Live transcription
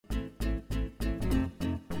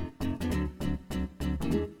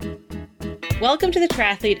Welcome to the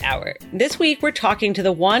Triathlete Hour. This week, we're talking to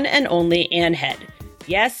the one and only Anne Head.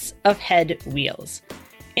 Yes, of Head Wheels.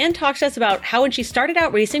 Anne talks to us about how when she started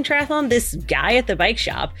out racing triathlon, this guy at the bike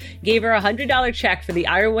shop gave her a $100 check for the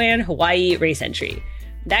Ironman Hawaii race entry.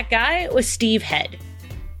 That guy was Steve Head.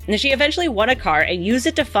 And she eventually won a car and used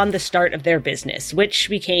it to fund the start of their business, which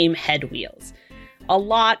became Head Wheels. A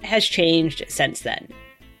lot has changed since then.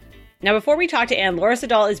 Now, before we talk to Anne, Laura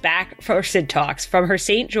Siddall is back for Sid Talks from her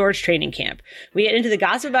St. George training camp. We get into the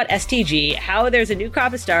gossip about STG, how there's a new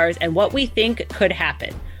crop of stars, and what we think could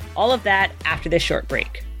happen. All of that after this short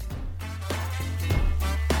break.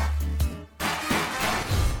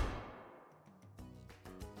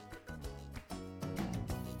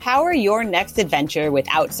 Power your next adventure with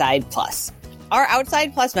Outside Plus. Our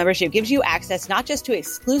Outside Plus membership gives you access not just to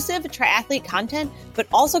exclusive triathlete content, but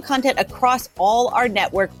also content across all our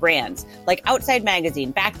network brands, like Outside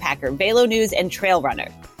Magazine, Backpacker, Velo News, and Trail Runner.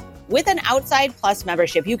 With an Outside Plus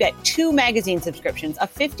membership, you get 2 magazine subscriptions, a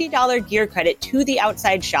 $50 gear credit to the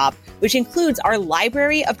Outside shop, which includes our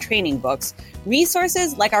library of training books,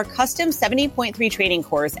 resources like our custom 70.3 training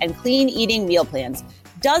course and clean eating meal plans,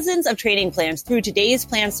 dozens of training plans through today's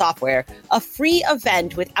plan software, a free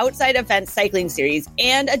event with Outside Events Cycling Series,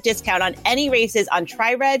 and a discount on any races on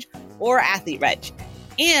Tri-Reg or Athlete Reg.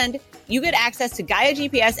 And you get access to Gaia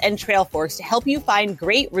GPS and Trailforce to help you find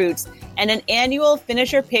great routes and an annual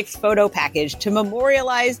Finisher Picks photo package to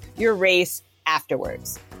memorialize your race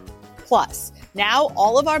afterwards. Plus, now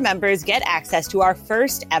all of our members get access to our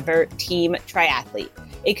first ever Team Triathlete,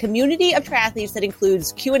 a community of triathletes that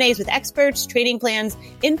includes Q&As with experts, training plans,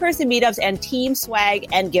 in-person meetups, and team swag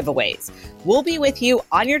and giveaways. We'll be with you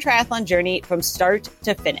on your triathlon journey from start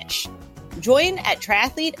to finish. Join at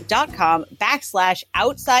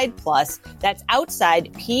triathlete.com/outside plus. That's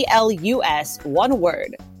outside PLUS, one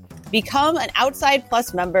word. Become an Outside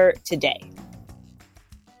Plus member today.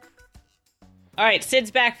 All right,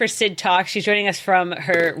 Sid's back for Sid Talk. She's joining us from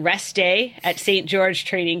her rest day at St. George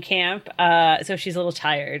training camp. So she's a little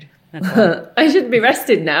tired. I should be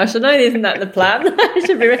rested now, shouldn't I? Isn't that the plan? I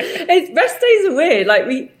should be rest days are weird.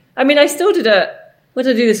 I still did what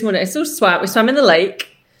did I do this morning? I still swam. We swam in the lake.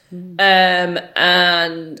 And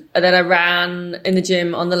then I ran in the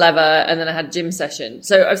gym on the lever, and then I had a gym session.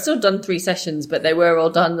 So I've still done 3 sessions, but they were all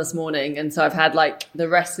done this morning. And so I've had the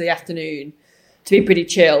rest of the afternoon to be pretty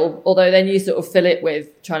chill, although then you sort of fill it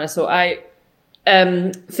with trying to sort out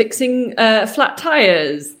fixing flat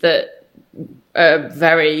tires that are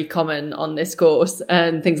very common on this course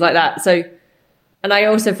and things like that. So, and I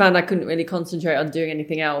also found I couldn't really concentrate on doing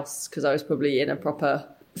anything else because I was probably in a proper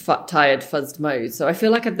tired, fuzzed mode. So I feel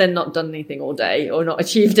like I've then not done anything all day or not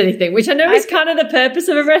achieved anything, which I know is kind of the purpose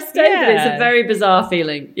of a rest day, but it's a very bizarre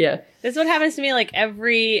feeling. Yeah. This is what happens to me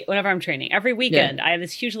whenever I'm training. Every weekend, I have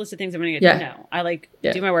this huge list of things I'm going to get to know. I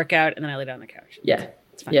do my workout and then I lay down on the couch. Yeah.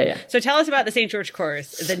 It's fun. Yeah. So tell us about the St. George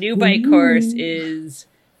course. The new bike course is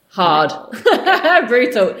hard.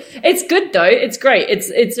 Brutal. It's good though. It's great.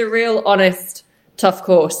 It's a real honest, tough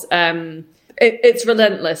course. It's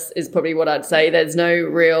relentless is probably what I'd say. There's no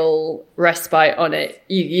real respite on it.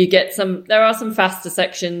 You get there are some faster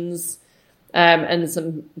sections, and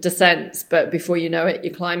some descents, but before you know it,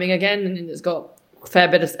 you're climbing again, and it's got a fair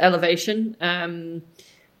bit of elevation.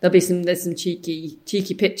 There's some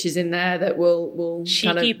cheeky pitches in there that will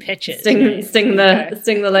cheeky pitches sting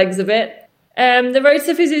the legs a bit. The road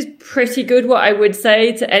surface is pretty good. What I would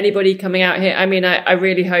say to anybody coming out here, I mean, I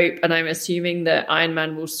really hope, and I'm assuming that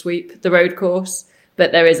Ironman will sweep the road course,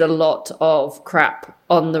 but there is a lot of crap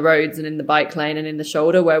on the roads and in the bike lane and in the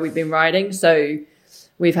shoulder where we've been riding. So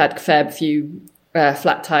we've had a fair few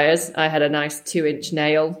flat tires. I had a nice 2-inch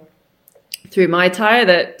nail through my tire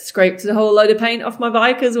that scraped a whole load of paint off my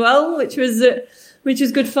bike as well, which was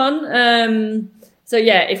good fun. So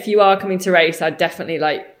yeah, if you are coming to race, I'd definitely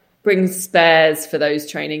bring spares for those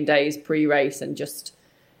training days pre-race, and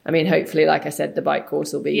hopefully, like I said, the bike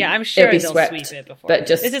course will be, I'm sure they'll swept, sweep it before. But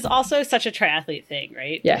this is also such a triathlete thing,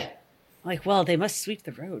 right? Yeah. They must sweep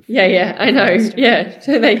the road. Yeah, I know. Yeah.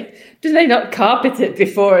 So do they not carpet it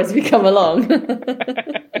before as we come along?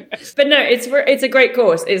 But no, it's a great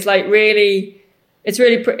course. It's it's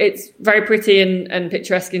very pretty and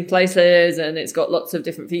picturesque in places, and it's got lots of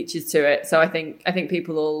different features to it. So I think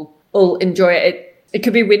people will enjoy it. It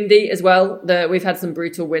could be windy as well. We've had some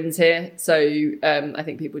brutal winds here, so I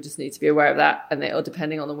think people just need to be aware of that. And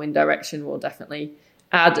depending on the wind direction, will definitely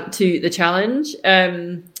add to the challenge.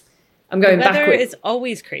 I'm going backwards. The weather is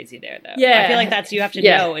always crazy there, though. Yeah. I feel like you have to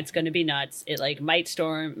know it's going to be nuts. It might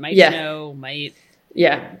storm, might snow, might.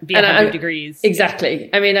 be 100 degrees. Exactly.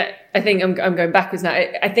 I mean, I think I'm going backwards now.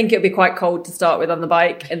 I think it'll be quite cold to start with on the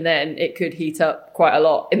bike, and then it could heat up quite a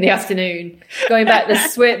lot in the afternoon. Going back,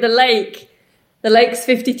 the lake's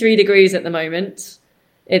 53 degrees at the moment.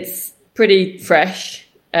 It's pretty fresh.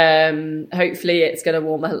 Hopefully it's going to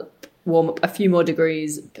warm up a few more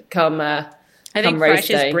degrees come I think fresh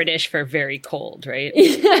is British for very cold, right?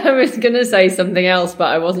 Yeah, I was going to say something else, but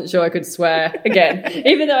I wasn't sure I could swear again,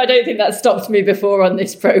 even though I don't think that stopped me before on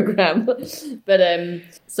this program. But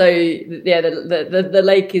so yeah, the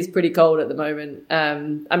lake is pretty cold at the moment.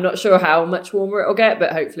 I'm not sure how much warmer it'll get,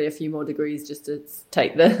 but hopefully a few more degrees just to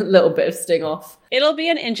take the little bit of sting off. It'll be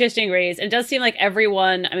an interesting race. It does seem like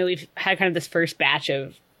everyone, I mean, we've had kind of this first batch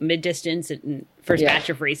of mid-distance and first batch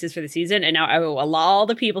of races for the season, and now all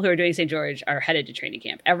the people who are doing St. George are headed to training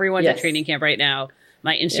camp. Everyone's at training camp right now.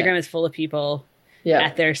 My Instagram is full of people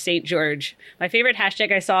at their St. George. My favorite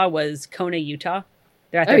hashtag I saw was Kona, Utah.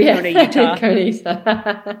 They're at their Kona, Utah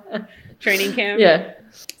training camp. Yeah.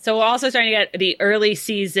 So we're also starting to get the early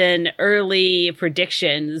season, early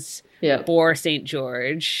predictions for St.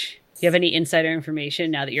 George. Do you have any insider information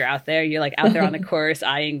now that you're out there? You're like out there on the course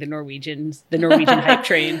eyeing the Norwegian hype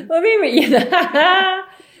train. Well, I mean,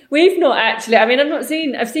 we've not actually. I mean,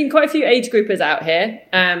 I've seen quite a few age groupers out here.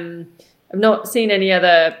 I've not seen any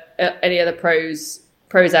other pros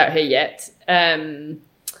out here yet,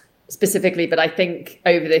 specifically. But I think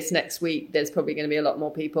over this next week, there's probably going to be a lot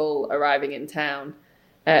more people arriving in town,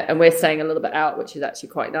 and we're staying a little bit out, which is actually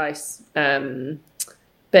quite nice.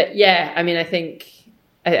 But yeah, I mean, I think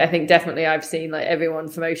definitely I've seen like everyone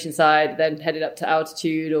from Oceanside then headed up to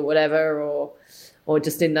Altitude or whatever, or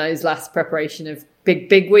just in those last preparation of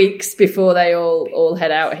big weeks before they all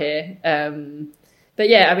head out here. But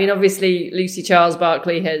yeah, I mean, obviously Lucy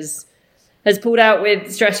Charles-Barclay has pulled out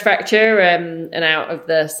with stress fracture and out of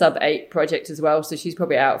the sub-8 project as well. So she's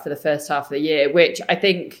probably out for the first half of the year, which I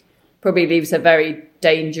think probably leaves her very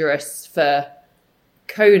dangerous for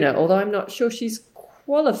Kona, although I'm not sure she's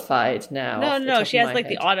qualified now. No, she has like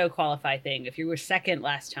the auto qualify thing. If you were second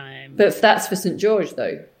last time, but that's for St. George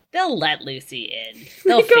though. They'll let Lucy in.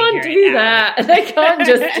 They can't do that. They can't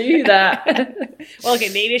just do that. Well, okay,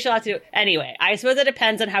 maybe she'll have to. Anyway, I suppose it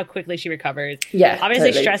depends on how quickly she recovers. Yeah, obviously,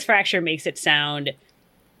 totally. Stress fracture makes it sound.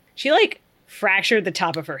 She like fractured the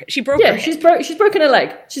top of her hip. She broke her hip. She's broken her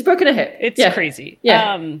leg. She's broken her hip. It's crazy.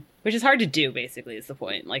 Yeah. Which is hard to do. Basically, is the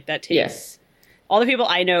point. Like that takes all the people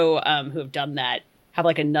I know who have done that have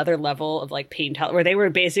like another level of like pain where they were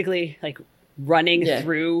basically like running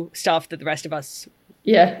through stuff that the rest of us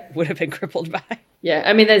would have been crippled by. Yeah,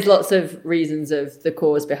 I mean, there's lots of reasons of the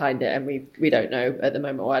cause behind it, and we don't know at the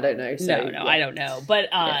moment. Well, I don't know. So, no, I don't know.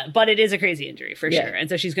 But it is a crazy injury for sure. And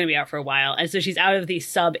so she's going to be out for a while. And so she's out of the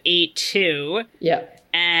sub-8 too. Yeah.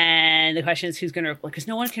 And the question is who's going to, because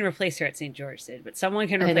no one can replace her at St. George, Sid, but someone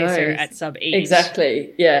can replace her at sub-8.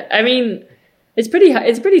 Exactly. Yeah. I mean, it's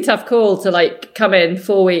a pretty tough call to like come in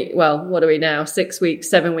 4 weeks. Well, what are we now? 6 weeks,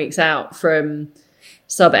 7 weeks out from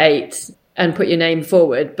sub-8 and put your name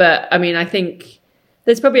forward. But I mean, I think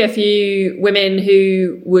there's probably a few women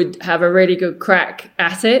who would have a really good crack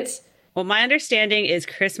at it. Well, my understanding is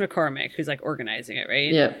Chris McCormick, who's like organizing it,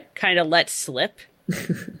 right? Yeah. Kind of let slip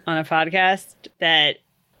on a podcast that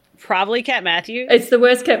probably Kat Matthews. It's the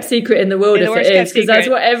worst kept secret in the world if it is, because that's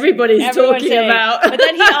what everyone's talking saying. About. But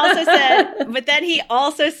then he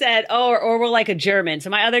also said, or we're like a German. So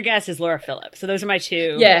my other guess is Laura Phillips. So those are my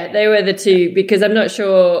two. Yeah, they were the two, because I'm not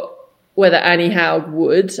sure whether Annie Haug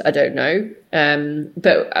would. I don't know.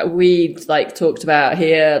 But we like talked about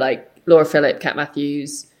here, like Laura Phillips, Kat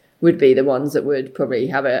Matthews would be the ones that would probably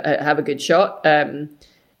have a good shot.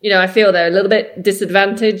 I feel they're a little bit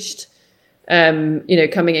disadvantaged.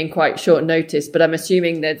 Coming in quite short notice, but I'm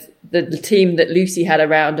assuming that the team that Lucy had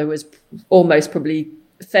around her was almost probably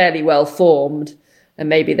fairly well formed, and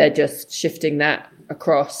maybe they're just shifting that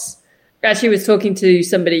across. I actually was talking to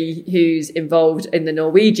somebody who's involved in the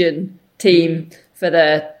Norwegian team for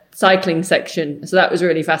the cycling section, so that was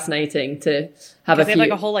really fascinating to have they have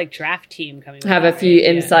like a whole like draft team coming. Have a few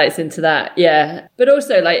insights into that, but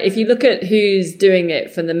also like if you look at who's doing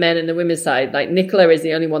it from the men and the women's side, like Nicola is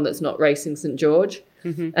the only one that's not racing St. George,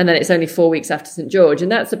 and then it's only 4 weeks after St. George,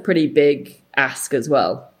 and that's a pretty big ask as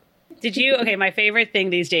well. My favorite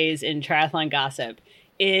thing these days in triathlon gossip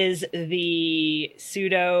is the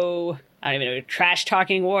pseudo, I don't even know, trash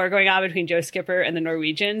talking war going on between Joe Skipper and the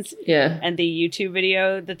Norwegians. Yeah. And the YouTube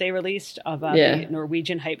video that they released about the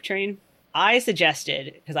Norwegian hype train. I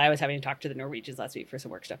suggested, because I was having to talk to the Norwegians last week for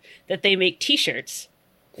some work stuff, that they make t-shirts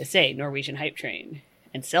that say Norwegian hype train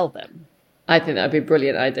and sell them. I think that'd be a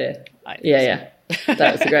brilliant idea. Yeah.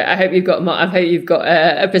 That's great. I hope you've got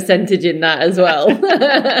a percentage in that as well.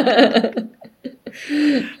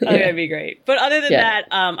 That'd be great. But other than that,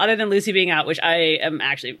 other than Lucy being out, which I am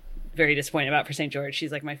actually very disappointed about for St. George,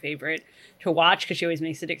 she's like my favorite to watch because she always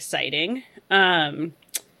makes it exciting.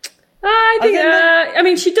 I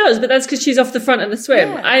mean, she does, but that's because she's off the front of the swim.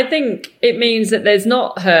 Yeah. I think it means that there's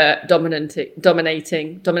not her dominating.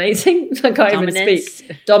 I can't even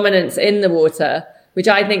speak. Dominance in the water, which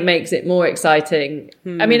I think makes it more exciting.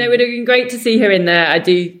 I mean, it would have been great to see her in there. I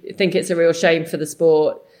do think it's a real shame for the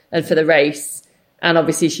sport and for the race. And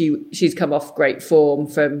obviously she's come off great form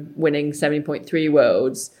from winning 70.3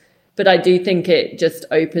 Worlds. But I do think it just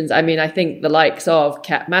opens. I mean, I think the likes of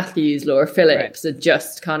Kat Matthews, Laura Phillips are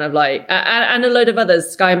just kind of like, and a load of others,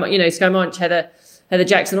 Sky Monch, Heather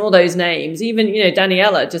Jackson, all those names, even,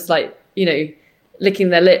 Daniela, just like,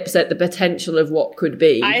 licking their lips at the potential of what could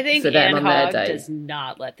be for them on their day. Does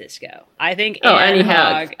not let this go. I think Annie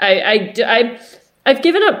Haug. I've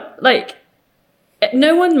given up, like,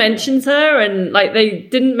 no one mentions her, and like they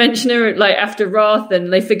didn't mention her like after Roth,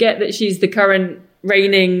 and they forget that she's the current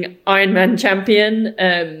reigning Ironman champion,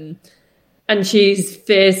 and she's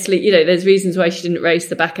fiercely, there's reasons why she didn't race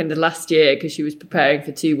the back end of last year because she was preparing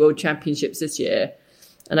for 2 World Championships this year.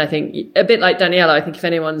 And I think a bit like Daniela, I think if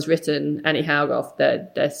anyone's written Annie Haug off,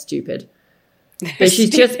 they're stupid. But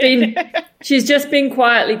she's just been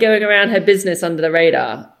quietly going around her business under the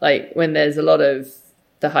radar, like when there's a lot of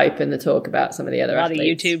the hype and the talk about some of the other athletes. A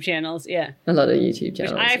lot of YouTube channels, yeah. A lot of YouTube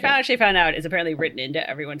channels. Which I actually found out is apparently written into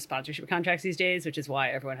everyone's sponsorship contracts these days, which is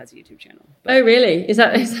why everyone has a YouTube channel. But, oh, really? Is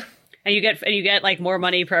that... And you get like more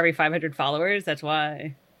money per every 500 followers. That's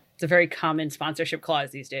why it's a very common sponsorship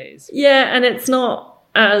clause these days. Yeah, and it's not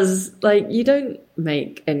as like you don't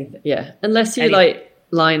make anything. Yeah, unless you like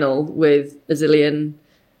Lionel with a zillion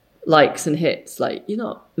likes and hits, like you're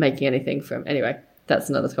not making anything from. Anyway, that's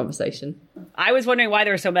another conversation. I was wondering why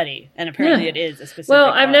there were so many, and apparently it is a specific. Well,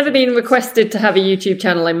 I've never been requested to have a YouTube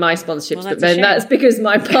channel in my sponsorships, but then that's because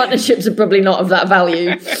my partnerships are probably not of that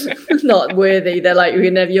value, not worthy. They're like,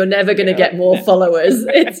 you're never going to get more followers.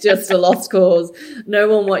 It's just a lost cause.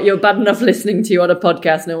 You're bad enough listening to you on a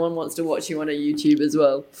podcast. No one wants to watch you on a YouTube as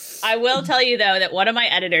well. I will tell you though that one of my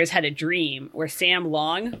editors had a dream where Sam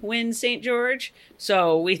Long wins St. George,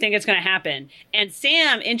 so we think it's going to happen. And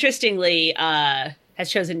Sam, interestingly, has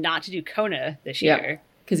chosen not to do Kona this year.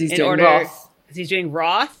 Because he's doing Roth. Because he's doing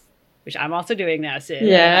Roth, which I'm also doing now, Sid.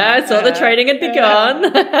 Yeah, I saw the training had begun.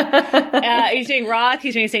 He's doing Roth,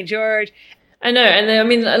 he's doing St. George. I know, and I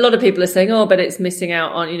mean, a lot of people are saying, but it's missing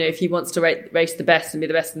out on, if he wants to race the best and be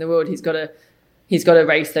the best in the world, he's got to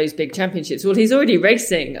race those big championships. Well, he's already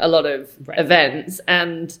racing a lot of events,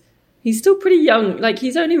 and he's still pretty young. Like,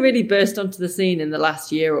 he's only really burst onto the scene in the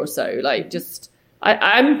last year or so. Like,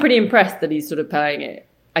 I'm pretty impressed that he's sort of playing it,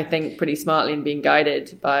 I think, pretty smartly and being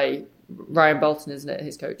guided by Ryan Bolton, isn't it,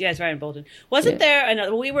 his coach? Yeah, it's Ryan Bolton. Wasn't there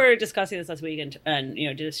another... We were discussing this last week and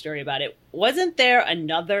did a story about it. Wasn't there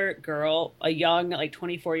another girl, a young, like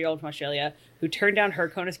 24-year-old from Australia, who turned down her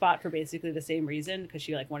Kona spot for basically the same reason because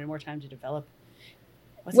she wanted more time to develop?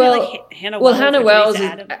 Hannah Wells.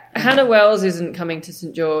 Hannah Wells isn't coming to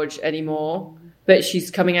St. George anymore. But she's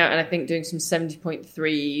coming out and I think doing some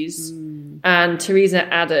 70.3s. And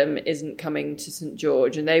Teresa Adam isn't coming to St.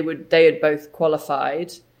 George, and they had both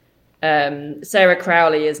qualified. Sarah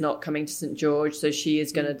Crowley is not coming to St. George, so she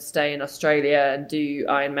is going to stay in Australia and do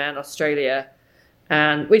Ironman Australia,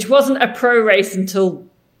 and which wasn't a pro race until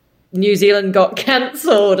New Zealand got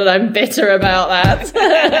cancelled, and I'm bitter about that.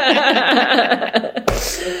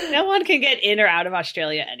 No one can get in or out of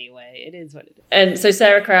Australia anyway. It is what it is. And so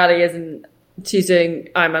Sarah Crowley isn't. She's doing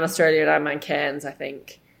Ironman Australia and Ironman Cairns, I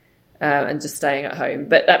think, and just staying at home.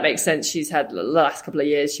 But that makes sense. She's had the last couple of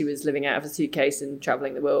years, she was living out of a suitcase and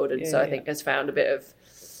traveling the world. And I think has found a bit of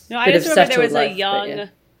No, I just remember there was a young,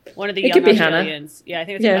 one of the young Australians. Yeah, I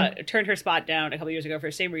think it turned her spot down a couple of years ago for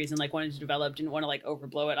the same reason, like wanted to develop, didn't want to like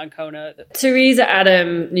overblow it on Kona. Teresa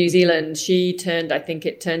Adam, New Zealand, she turned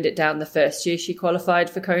it down the first year she qualified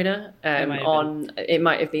for Kona. It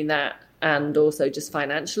might have been that. And also just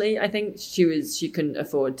financially, I think she couldn't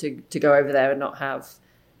afford to go over there and not have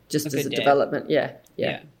just as a development. Yeah.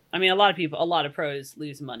 I mean, a lot of pros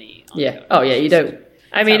lose money. You don't.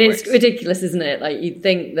 I mean, it's ridiculous, isn't it? Like you'd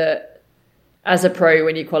think that as a pro,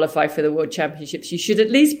 when you qualify for the World Championships, you should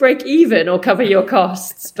at least break even or cover your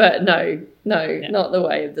costs. But no, not the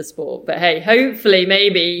way of the sport. But hey, hopefully,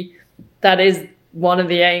 maybe that is one of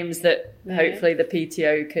the aims that hopefully the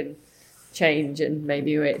PTO can change, and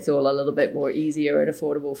maybe it's all a little bit more easier and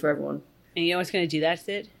affordable for everyone. And you know what's going to do that,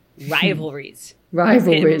 Sid? rivalries.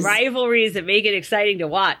 Rivalries that make it exciting to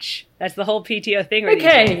watch. That's the whole PTO thing. Right?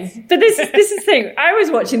 Okay, but this is the thing. I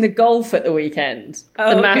was watching the golf at the weekend,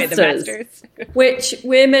 the Masters, which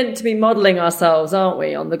we're meant to be modelling ourselves, aren't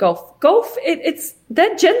we? On the golf,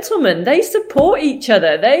 they're gentlemen. They support each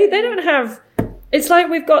other. They don't have. It's like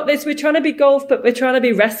we've got this. We're trying to be golf, but we're trying to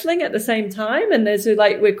be wrestling at the same time, and there's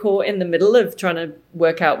like we're caught in the middle of trying to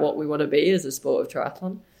work out what we want to be as a sport of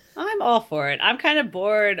triathlon. I'm all for it. I'm kind of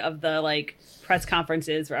bored of the like press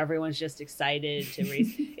conferences where everyone's just excited to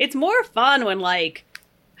race. It's more fun when like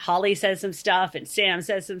Holly says some stuff and Sam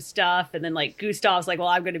says some stuff and then like Gustav's like, well,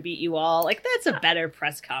 I'm going to beat you all. Like that's a better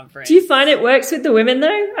press conference. Do you find it works with the women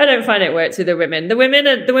though? I don't find it works with the women. The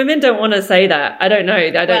women don't want to say that. I don't know. I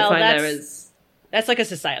don't find there is. That's like a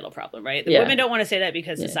societal problem, right? The women don't want to say that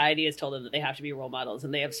because society has told them that they have to be role models,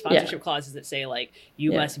 and they have sponsorship clauses that say like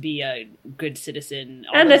you must be a good citizen.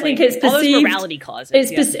 And I think it's perceived, all those morality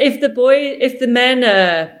clauses. If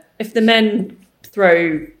the men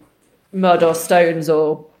throw mud or stones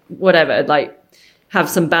or whatever, like have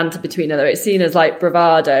some banter between each other, it's seen as like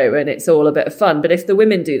bravado and it's all a bit of fun. But if the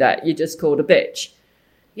women do that, you're just called a bitch.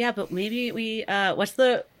 Yeah, but maybe we what's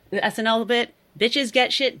the SNL bit? Bitches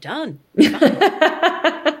get shit done.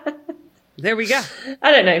 There we go.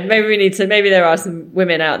 I don't know. Maybe there are some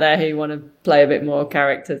women out there who want to play a bit more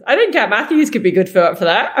characters. I think Kat Matthews could be good for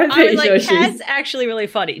that. I'm pretty sure Kat's actually really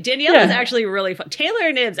funny. Danielle is actually really fun.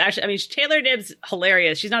 Taylor Nibbs Taylor Nibbs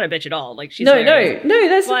hilarious. She's not a bitch at all. Like she's hilarious. No.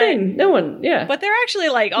 That's the thing. No one. Yeah. But they're actually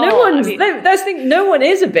like that's the thing. No one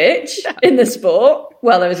is a bitch in the sport.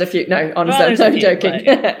 Well, there was a few. No, honestly, I'm joking.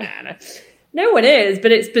 No one is,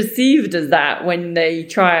 but it's perceived as that when you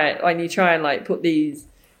try and like put these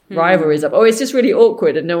rivalries up. Oh, it's just really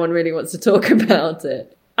awkward and no one really wants to talk about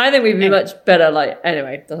it. I think we'd be much better like,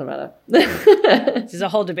 anyway, doesn't matter. There's a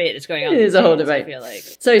whole debate that's going on. It is a whole debate. I feel like.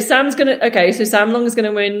 So Sam Long's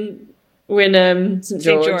going to win St.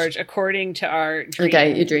 George, according to our dream.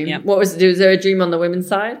 Okay, your dream. Yep. Was there a dream on the women's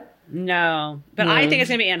side? No, but I think it's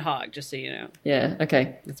going to be Anne Hogg, just so you know. Yeah,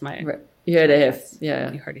 okay. That's my... You heard it here.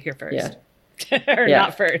 Yeah. You heard it here first. Yeah. Or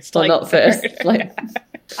not first. Well, not first. Like,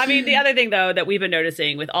 I mean, the other thing though that we've been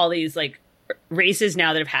noticing with all these like races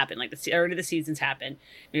now that have happened, like the seasons happened.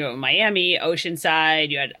 You know, Miami,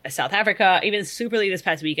 Oceanside. You had South Africa, even Super League this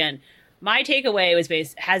past weekend. My takeaway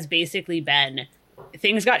has basically been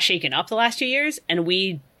things got shaken up the last 2 years, and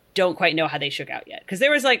we don't quite know how they shook out yet. Because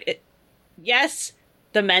there was like, yes,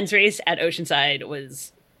 the men's race at Oceanside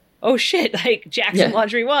was, oh shit, like Jackson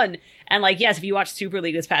Laundry won. And like, yes, if you watched Super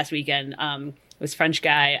League this past weekend, it was French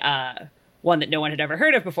guy, one that no one had ever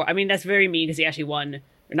heard of before. I mean, that's very mean because he actually won,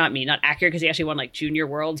 or not mean, not accurate, because he actually won like Junior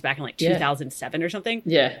Worlds back in like 2007 or something.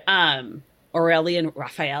 Yeah. Aurelian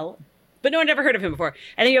Raphael. But no one had ever heard of him before.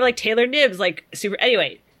 And then you have like Taylor Nibbs, like super.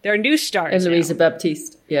 Anyway, there are new stars. And Luisa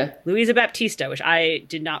Baptiste. Yeah. Luisa Baptista, which I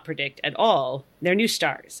did not predict at all. They're new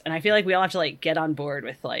stars. And I feel like we all have to like get on board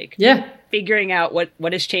with like figuring out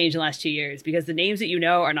what has changed in the last 2 years, because the names that you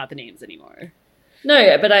know are not the names anymore.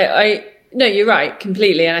 No, but no, you're right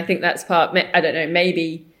completely. And I think that's part, I don't know,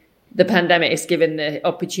 maybe the pandemic has given the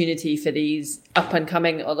opportunity for these up and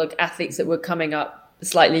coming or like athletes that were coming up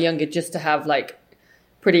slightly younger just to have like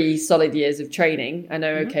pretty solid years of training. I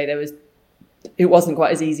know, it wasn't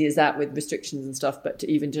quite as easy as that with restrictions and stuff, but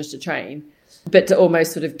even just to train, but to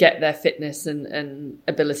almost sort of get their fitness and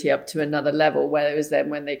ability up to another level, whereas then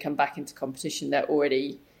when they come back into competition, they're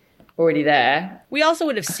already there. We also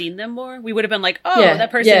would have seen them more. We would have been like,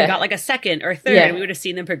 that person got like a second or third, and we would have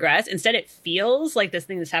seen them progress. Instead, it feels like this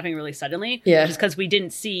thing that's happening really suddenly, just because we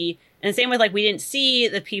didn't see. And the same with like we didn't see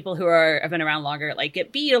the people who have been around longer like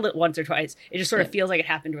get beat once or twice. It just sort of feels like it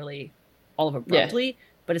happened really all of abruptly,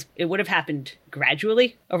 but it would have happened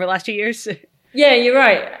gradually over the last 2 years. Yeah, you're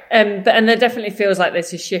right. And there definitely feels like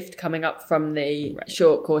there's a shift coming up from the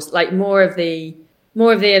short course, like more of the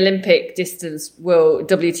Olympic distance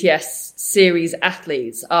WTS series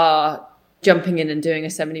athletes are jumping in and doing a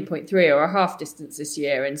 70.3 or a half distance this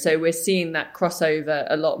year. And so we're seeing that crossover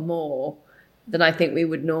a lot more than I think we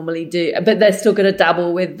would normally do. But they're still going to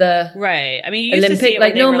dabble with the I mean, you Olympic. Used to see it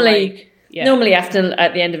like normally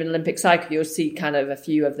at the end of an Olympic cycle, you'll see kind of a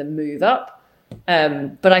few of them move up.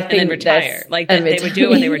 But I think and then retire. Like they would do it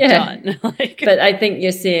when they were done. But I think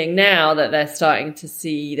you're seeing now that they're starting to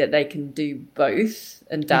see that they can do both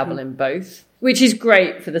and dabble in both, which is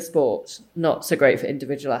great for the sport, not so great for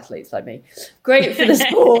individual athletes like me. Great for the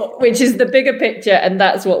sport, which is the bigger picture, and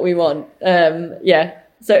that's what we want.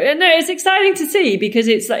 So no, it's exciting to see because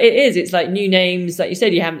it's like new names, like you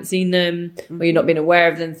said, you haven't seen them or you've not been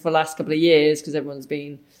aware of them for the last couple of years because everyone's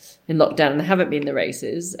been in lockdown and they haven't been in the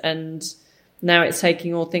races. And now it's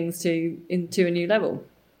taking all things into a new level.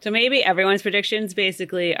 So maybe everyone's predictions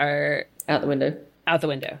basically are out the window. Out the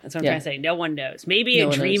window. That's what I'm trying to say. No one knows. Maybe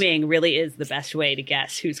dreaming really is the best way to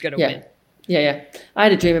guess who's going to win. Yeah. I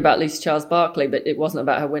had a dream about Lucy Charles Barkley, but it wasn't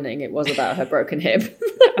about her winning. It was about her broken hip.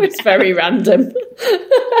 It was very random.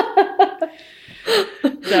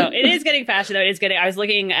 So it is getting faster, though. I was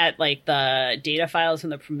looking at like the data files from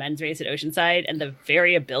the men's race at Oceanside, and the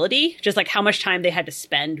variability, just like how much time they had to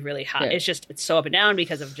spend really high. Yeah. It's so up and down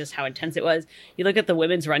because of just how intense it was. You look at the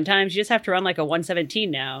women's run times, you just have to run like a 1:17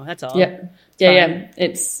 now. That's all. Yeah.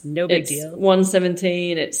 It's no big deal.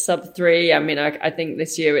 1:17. It's sub 3. I mean, I think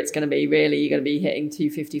this year it's going to be really, you're going to be hitting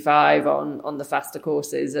 2:55 on the faster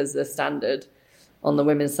courses as the standard on the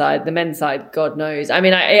women's side. The men's side, God knows. I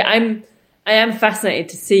mean, I am fascinated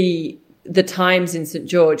to see the times in St.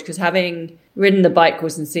 George, because having ridden the bike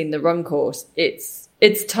course and seen the run course, it's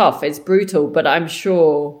tough, it's brutal, but I'm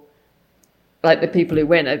sure like the people who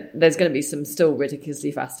win, there's going to be some still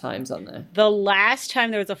ridiculously fast times on there. The last time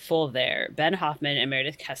there was a full there, Ben Hoffman and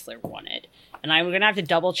Meredith Kessler won it. And I'm going to have to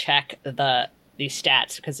double check these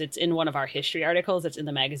stats because it's in one of our history articles that's in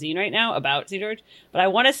the magazine right now about St. George. But I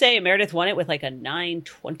want to say Meredith won it with like a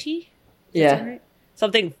 9:20. Yeah. Right?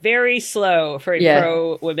 Something very slow for a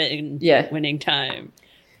pro women winning time.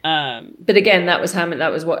 But again, that was how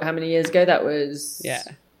many years ago? That was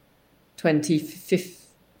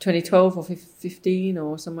 2012 or 15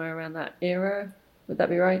 or somewhere around that era. Would that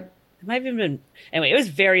be right? It might have been. Anyway, it was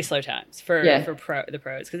very slow times for the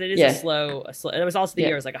pros because it is a slow. It was also the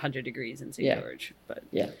year was like 100 degrees in St. George. But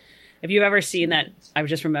if you've ever seen that, I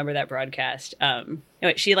just remember that broadcast.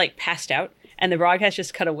 Anyway, she like passed out, and the broadcast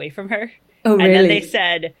just cut away from her. Oh, really?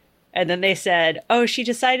 And then they said, "Oh, she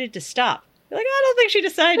decided to stop." You're like, I don't think she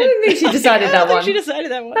decided. I don't think she decided that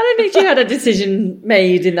one. I don't think she had a decision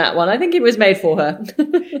made in that one. I think it was made for her.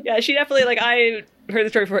 Yeah, she definitely I heard the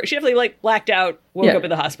story for her. She definitely blacked out, woke up in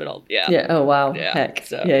the hospital. Yeah. Yeah. Oh wow. Yeah. Heck.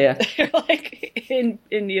 So, yeah. like in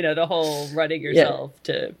the whole running yourself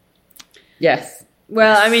to. Yes.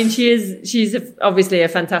 Well, I mean, she's obviously a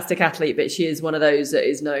fantastic athlete, but she is one of those that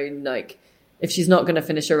is known like, if she's not going to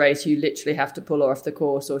finish a race, you literally have to pull her off the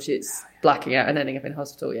course, or she's blacking out and ending up in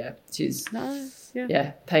hospital. Yeah, she's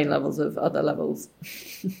pain levels of other levels.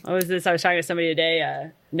 I was talking to somebody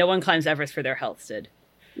today. No one climbs Everest for their health, Sid.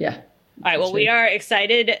 Yeah. All right. Well, we are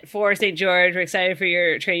excited for St. George. We're excited for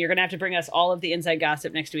your training. You're going to have to bring us all of the inside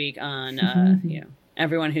gossip next week on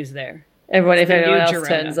everyone who's there. Everyone, if anyone else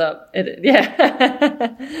turns up.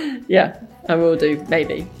 Yeah, I will do.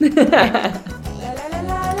 Maybe.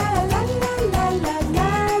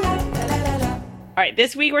 All right,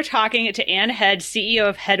 this week we're talking to Ann Head, CEO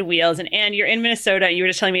of Head Wheels. And Ann, you're in Minnesota, and you were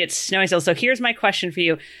just telling me it's snowing still. So here's my question for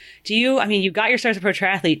you. You got your start as a pro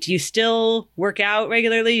triathlete. Do you still work out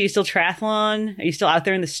regularly? Do you still triathlon? Are you still out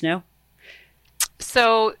there in the snow?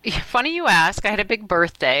 So funny you ask. I had a big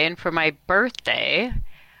birthday, and for my birthday,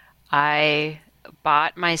 I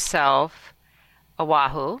bought myself a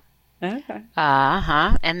Wahoo. Okay.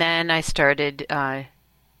 And then I started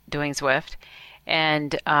doing Zwift,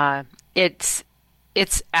 and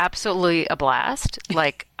it's absolutely a blast.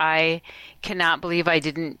 Like, I cannot believe I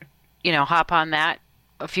didn't, hop on that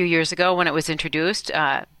a few years ago when it was introduced.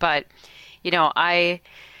 But, I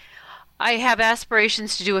have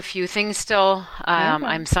aspirations to do a few things still.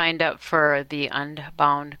 I'm signed up for the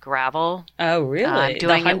Unbound Gravel. Oh, really? I'm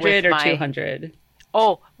doing the 100 it with or 200?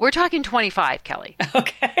 Oh, we're talking 25, Kelly.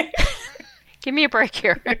 Okay. Give me a break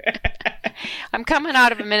here. I'm coming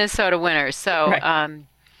out of a Minnesota winter, so... Right.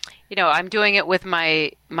 I'm doing it with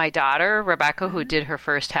my daughter, Rebecca, who did her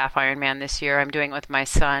first half Ironman this year. I'm doing it with my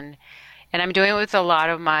son, and I'm doing it with a lot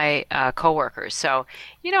of my coworkers. So,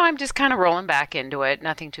 I'm just kind of rolling back into it.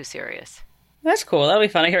 Nothing too serious. That's cool. That'll be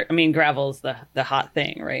fun. Gravel's the hot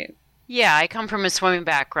thing, right? Yeah, I come from a swimming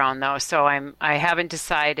background though, so I haven't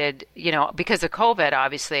decided, because of COVID,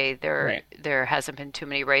 obviously there hasn't been too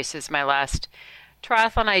many races. My last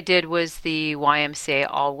triathlon I did was the YMCA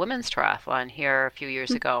all women's triathlon here a few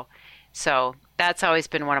years ago. So that's always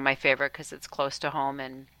been one of my favorite because it's close to home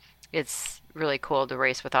and it's really cool to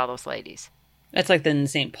race with all those ladies. That's like in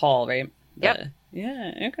St. Paul, right? Yep.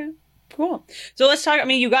 Yeah. Okay. Cool. So let's talk. I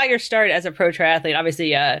mean, you got your start as a pro triathlete.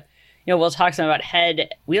 Obviously, we'll talk some about Head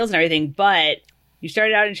Wheels and everything, but you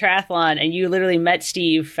started out in triathlon and you literally met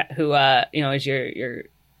Steve, who, is your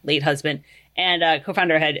late husband and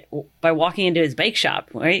co-founder of Head, by walking into his bike shop,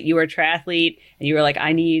 right? You were a triathlete and you were like,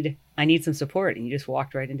 I need some support. And you just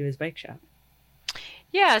walked right into his bike shop.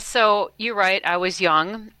 Yeah. So you're right. I was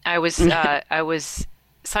young. I was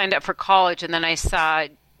signed up for college, and then I saw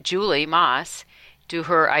Julie Moss do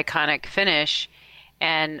her iconic finish.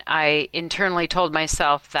 And I internally told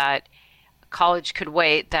myself that college could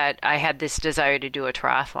wait, that I had this desire to do a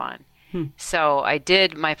triathlon. So I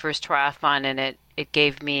did my first triathlon, and it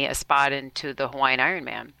gave me a spot into the Hawaiian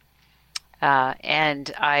Ironman.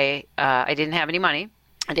 And I didn't have any money.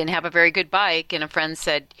 I didn't have a very good bike, and a friend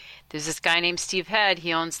said, there's this guy named Steve Head.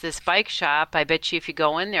 He owns this bike shop. I bet you if you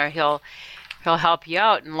go in there, he'll help you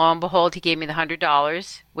out. And lo and behold, he gave me the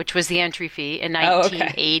 $100, which was the entry fee in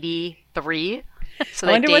 1983. So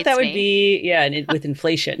I wonder what that would be, with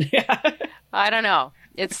inflation. I don't know.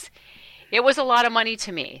 It was a lot of money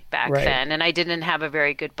to me back then, and I didn't have a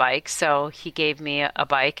very good bike, so he gave me a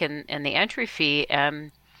bike and the entry fee,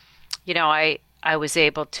 and I was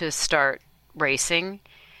able to start racing,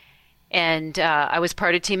 and I was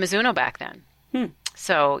part of Team Mizuno back then.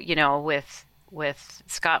 So with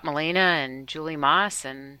Scott Molina and Julie Moss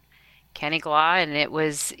and Kenny Glah, and it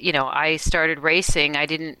was I started racing. I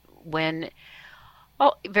didn't win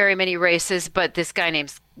very many races, but this guy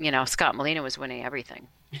named Scott Molina was winning everything.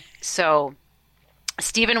 So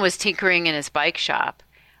Stephen was tinkering in his bike shop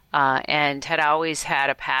and had always had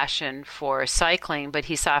a passion for cycling, but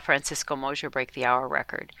he saw Francisco Mosier break the hour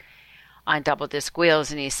record on double disc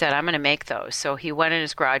wheels, and he said, I'm going to make those. So he went in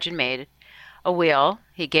his garage and made a wheel.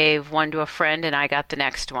 He gave one to a friend, and I got the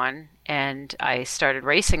next one, and I started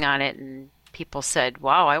racing on it, and people said,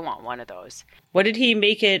 wow, I want one of those. What did he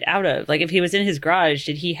make it out of? Like, if he was in his garage,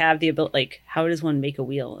 did he have the ability, like, how does one make a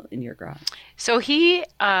wheel in your garage? So he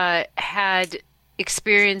had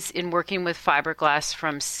experience in working with fiberglass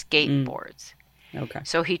from skateboards. Okay.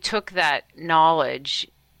 So he took that knowledge,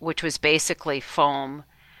 which was basically foam,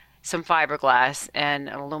 some fiberglass, and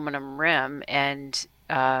an aluminum rim, and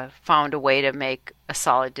found a way to make a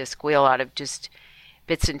solid disc wheel out of just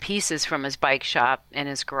bits and pieces from his bike shop in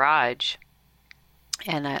his garage.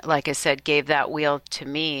 And like I said, gave that wheel to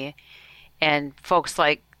me. And folks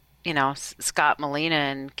like, Scott Molina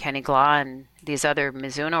and Kenny Glah and these other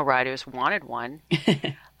Mizuno riders wanted one.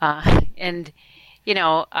 And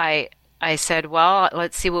I said, well,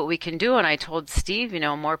 let's see what we can do. And I told Steve,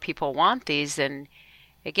 more people want these. And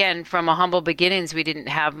again, from a humble beginnings, we didn't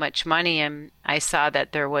have much money. And I saw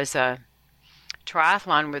that there was a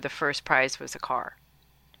triathlon where the first prize was a car.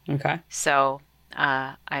 Okay. So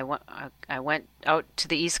I went out to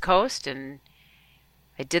the East Coast, and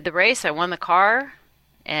I did the race. I won the car,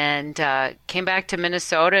 and came back to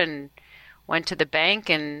Minnesota and went to the bank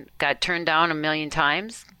and got turned down a million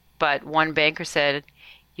times. But one banker said,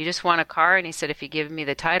 you just want a car? And he said, if you give me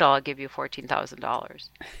the title, I'll give you $14,000.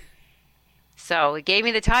 So he gave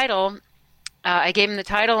me the title. I gave him the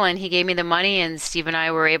title, and he gave me the money, and Steve and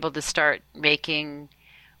I were able to start making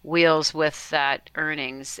wheels with that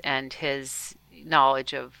earnings and his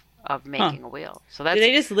knowledge of making a wheel. So that's, did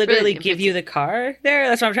they just literally really give you the car there?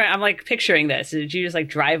 That's what I'm like picturing this. Did you just like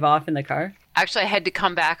drive off in the car? Actually, I had to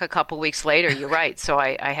come back a couple weeks later. You're right. So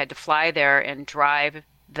I had to fly there and drive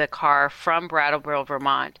the car from Brattleboro,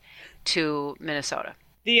 Vermont to Minnesota.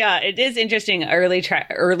 It is interesting, early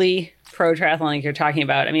pro triathlon like you're talking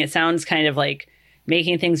about. I mean, it sounds kind of like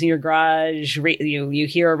making things in your garage. You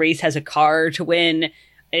hear a race has a car to win.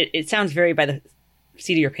 It sounds very by the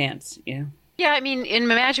seat of your pants, Yeah, I mean,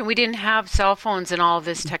 imagine we didn't have cell phones and all of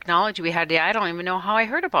this technology. I don't even know how I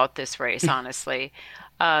heard about this race, honestly.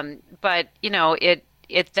 But,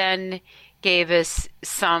 it then gave us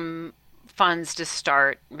some funds to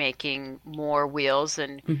start making more wheels,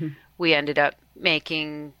 and we ended up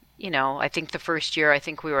making, I think the first year,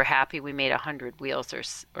 we were happy we made 100 wheels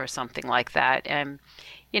or something like that. And,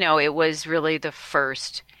 it was really the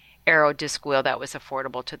first aero disc wheel that was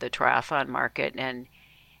affordable to the triathlon market, and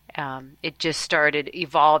it just started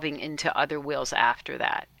evolving into other wheels after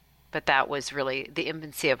that. But that was really the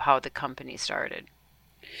infancy of how the company started.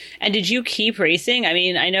 And did you keep racing? I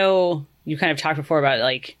mean, I know you kind of talked before about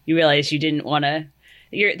like you realized you didn't want to,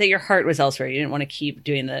 that your heart was elsewhere. You didn't want to keep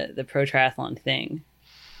doing the pro triathlon thing.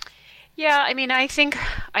 Yeah, I mean, I think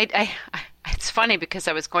it's funny because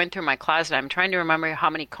I was going through my closet. I'm trying to remember how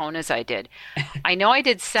many Konas I did. I know I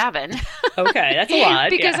did 7. Okay, that's a lot.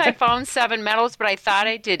 Because I found 7 medals, but I thought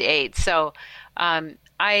I did 8. So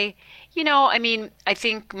I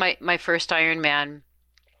think my first Ironman,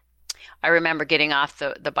 I remember getting off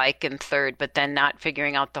the bike in third, but then not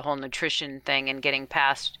figuring out the whole nutrition thing and getting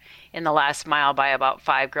passed in the last mile by about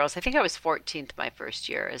 5 girls. I think I was 14th my first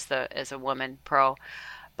year as a woman pro.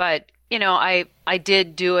 But I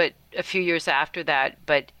did do it a few years after that,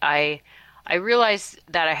 but I realized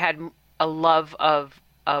that I had a love of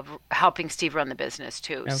helping Steve run the business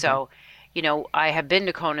too. Okay. So, I have been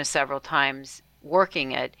to Kona several times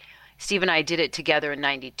working it. Steve and I did it together in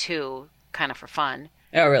 '92, kind of for fun.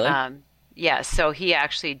 Oh, really? Yes, so he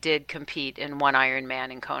actually did compete in one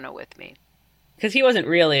Ironman in Kona with me. Because he wasn't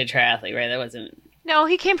really a triathlete, right? That wasn't... No,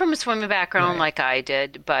 he came from a swimming background like I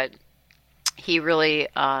did, but he really,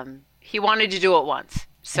 he wanted to do it once,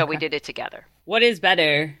 so we did it together. What is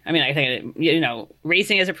better? I mean, I think,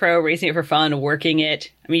 racing as a pro, racing it for fun, working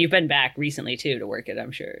it. I mean, you've been back recently, too, to work it,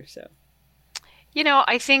 I'm sure, so...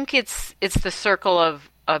 I think it's the circle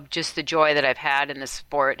of just the joy that I've had and the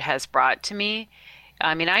sport has brought to me.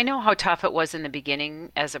 I mean, I know how tough it was in the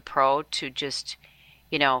beginning as a pro to just,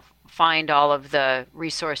 find all of the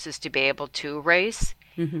resources to be able to race.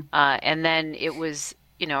 Mm-hmm. And then it was,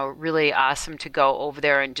 really awesome to go over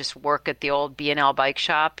there and just work at the old B&L bike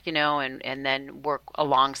shop, and then work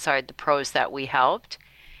alongside the pros that we helped.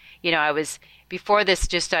 Before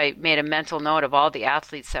this, I made a mental note of all the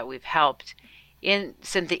athletes that we've helped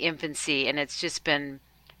since the infancy, and it's just been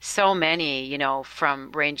so many,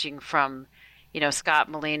 ranging from Scott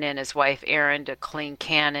Molina and his wife Erin to Colleen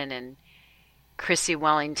Cannon and Chrissy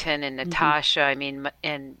Wellington and Natasha,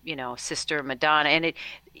 and Sister Madonna, and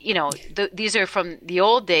these are from the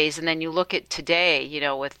old days, and then you look at today,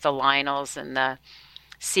 with the Lionels and the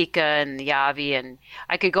Sika and the Yavi, and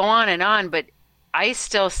I could go on, but I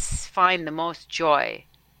still find the most joy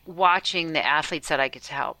watching the athletes that I get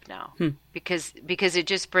to help now, because it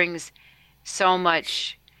just brings so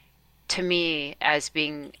much to me as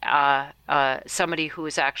being somebody who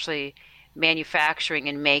is actually manufacturing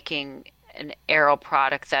and making an aero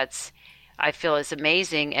product that's I feel is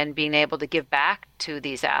amazing, and being able to give back to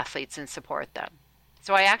these athletes and support them.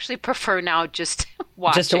 So I actually prefer now just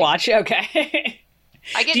watching. Just to watch, okay.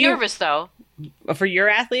 I get nervous though. For your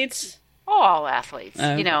athletes? Oh, all athletes.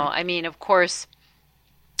 Okay. Of course,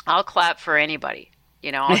 I'll clap for anybody.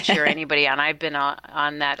 I'll cheer anybody on. I've been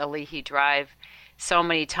on that Ali'i Drive so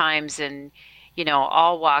many times, and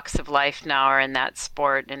all walks of life now are in that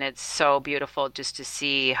sport, and it's so beautiful just to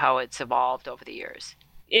see how it's evolved over the years.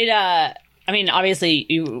 Obviously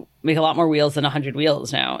you make a lot more wheels than 100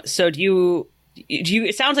 wheels now. So do you,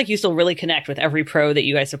 it sounds like you still really connect with every pro that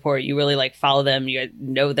you guys support. You really follow them, you guys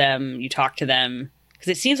know them, you talk to them. Because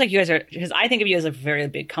it seems like you guys are, because I think of you as a very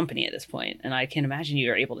big company at this point, and I can't imagine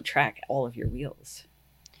you are able to track all of your wheels.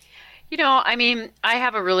 I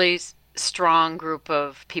have a really strong group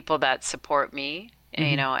of people that support me,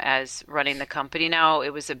 as running the company now.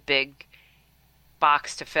 It was a big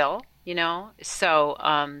box to fill,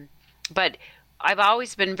 so, but I've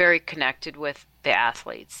always been very connected with the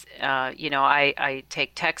athletes. I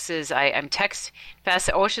take texts. I'm text past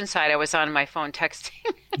the Oceanside. I was on my phone texting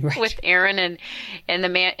with Aaron and the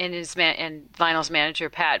man and Lionel's manager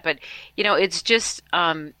Pat. But it's just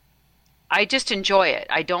I just enjoy it.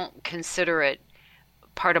 I don't consider it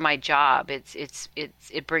part of my job.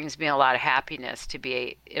 It brings me a lot of happiness to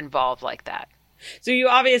be involved like that. So you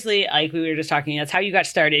obviously, like we were just talking, that's how you got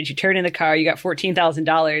started. You turned in the car, you got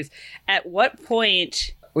 $14,000. At what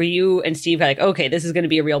point were you and Steve like, okay, this is going to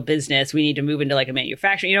be a real business. We need to move into a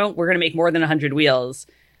manufacturing, we're going to make more than 100 wheels.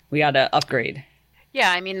 We got to upgrade.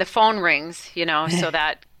 Yeah. The phone rings, so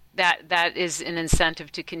that is an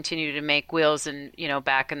incentive to continue to make wheels. And,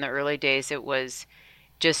 back in the early days, it was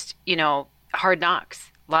just, hard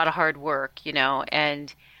knocks, a lot of hard work,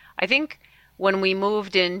 and I think when we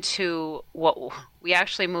moved into we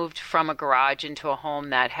actually moved from a garage into a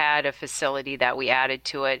home that had a facility that we added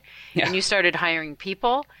to it. Yeah. And you started hiring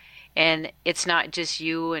people, and it's not just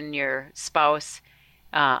you and your spouse.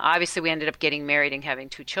 Obviously we ended up getting married and having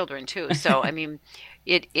 2 children too. So,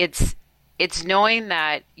 it's knowing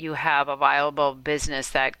that you have a viable business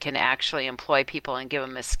that can actually employ people and give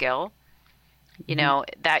them a skill,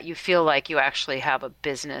 that you feel like you actually have a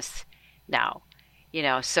business now.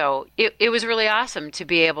 So it was really awesome to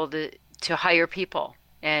be able to hire people.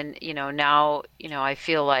 And, now, I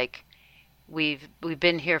feel like we've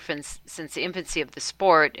been here since the infancy of the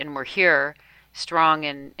sport, and we're here strong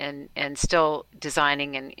and still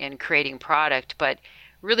designing and creating product. But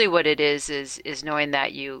really what it is knowing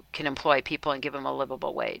that you can employ people and give them a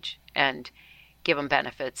livable wage and give them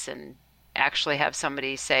benefits and actually have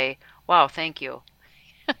somebody say, wow, thank you.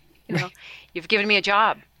 You've given me a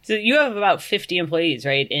job. So you have about 50 employees,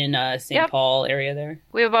 right, in St. Paul area there?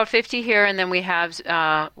 We have about 50 here, and then we have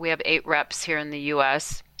 8 reps here in the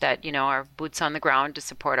U.S. that, are boots on the ground to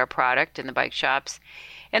support our product in the bike shops.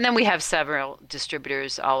 And then we have several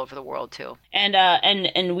distributors all over the world, too.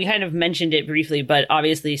 And we kind of mentioned it briefly, but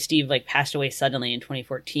obviously Steve, passed away suddenly in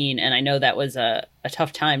 2014, and I know that was a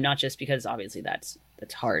tough time, not just because obviously that's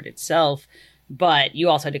hard itself, but you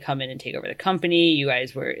also had to come in and take over the company. You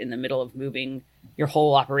guys were in the middle of moving your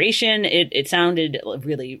whole operation. It sounded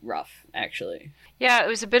really rough, actually. Yeah, it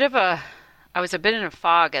was a bit of a I was a bit in a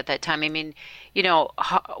fog at that time. I mean,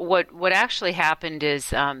 what actually happened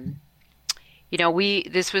is,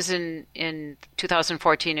 this was in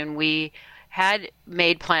 2014, and we had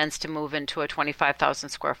made plans to move into a 25,000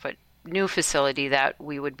 square foot new facility that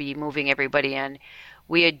we would be moving everybody in.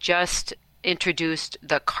 We had just introduced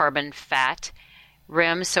the carbon fat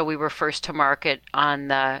rim, so we were first to market on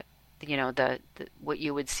the what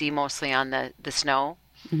you would see mostly on the snow.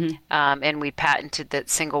 Mm-hmm. And we patented that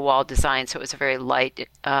single wall design, so it was a very light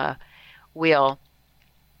wheel.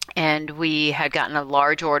 And we had gotten a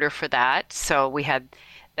large order for that, so we had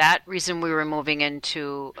that reason we were moving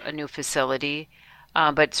into a new facility.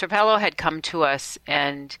 But Cervelo had come to us,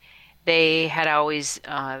 and they had always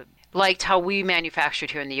liked how we manufactured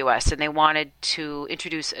here in the U.S., and they wanted to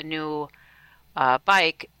introduce a new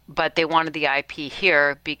bike, but they wanted the IP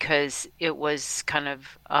here because it was kind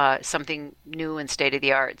of something new and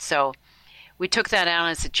state-of-the-art. So we took that on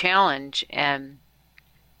as a challenge, and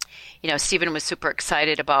Stephen was super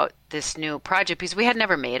excited about this new project because we had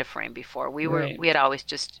never made a frame before. We had always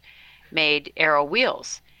just made aero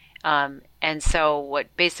wheels. And so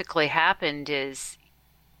what basically happened is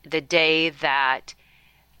the day that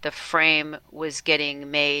the frame was getting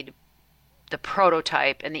made, the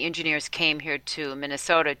prototype, and the engineers came here to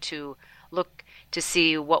Minnesota to look to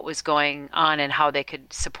see what was going on and how they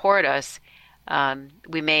could support us,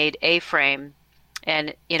 we made a frame.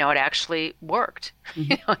 And, it actually worked.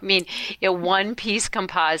 Mm-hmm. I mean, a one-piece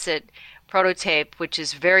composite prototype, which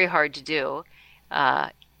is very hard to do,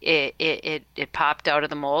 it popped out of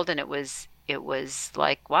the mold, and it was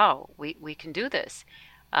like, wow, we can do this.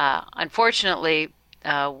 Unfortunately,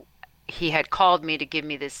 he had called me to give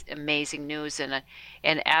me this amazing news and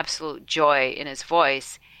an absolute joy in his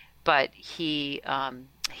voice, but he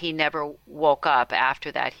never woke up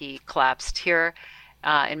after that. He collapsed here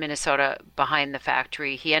in Minnesota behind the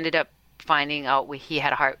factory. He ended up finding out he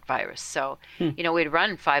had a heart virus. So, we'd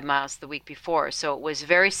run 5 miles the week before. So it was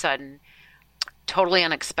very sudden, totally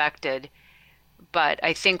unexpected. But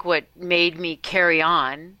I think what made me carry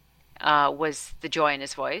on was the joy in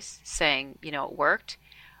his voice saying, it worked.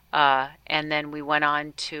 And then we went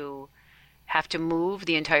on to have to move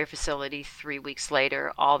the entire facility 3 weeks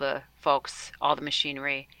later, all the folks, all the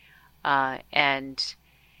machinery. And,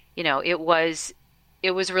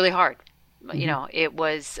 it was really hard. Mm-hmm. It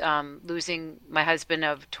was losing my husband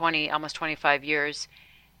of almost 25 years,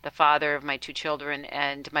 the father of my 2 children,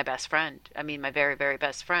 and my best friend. I mean, my very, very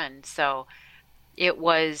best friend. So it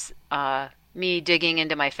was me digging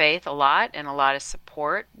into my faith a lot and a lot of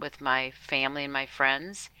support with my family and my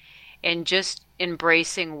friends, and just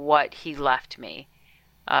embracing what he left me.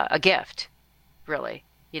 A gift, really,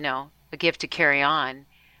 a gift to carry on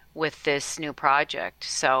with this new project.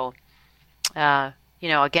 So,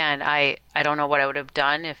 again, I don't know what I would have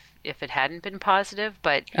done if it hadn't been positive,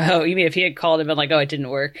 but... Oh, you mean if he had called and been like, oh, it didn't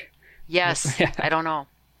work? Yes, yeah. I don't know.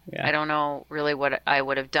 Yeah. I don't know really what I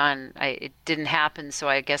would have done. It didn't happen, so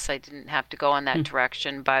I guess I didn't have to go in that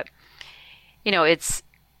direction. But, it's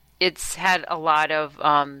had a lot of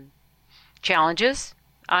challenges,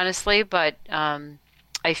 honestly, but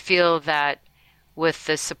I feel that with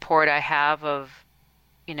the support I have of,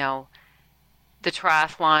 the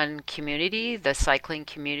triathlon community, the cycling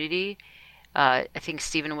community, I think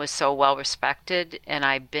Stephen was so well respected, and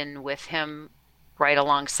I've been with him right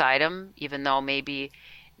alongside him, even though maybe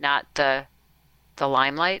not the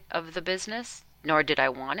limelight of the business, nor did I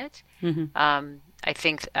want it. Mm-hmm. I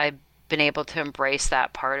think I've been able to embrace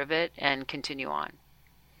that part of it and continue on.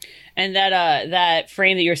 And that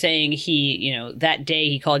frame that you're saying, he, that day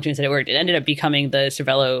he called you and said it worked, it ended up becoming the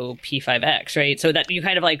Cervelo P5X, right? So that you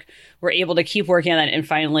kind of were able to keep working on that, and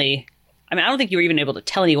finally, I mean, I don't think you were even able to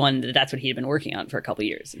tell anyone that that's what he had been working on for a couple of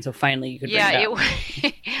years. And so finally you could bring it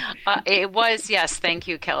out. It was, yes, thank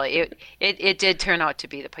you, Kelly. It did turn out to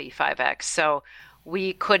be the P5X. So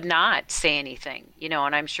we could not say anything,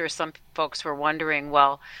 and I'm sure some folks were wondering,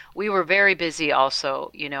 well, we were very busy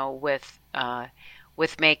also,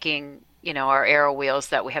 with making, our aero wheels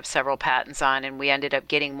that we have several patents on, and we ended up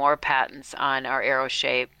getting more patents on our aero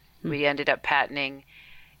shape. Mm-hmm. We ended up patenting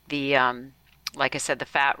the, like I said, the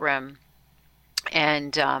fat rim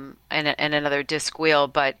and another disc wheel.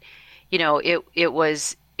 But, it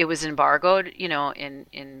was embargoed,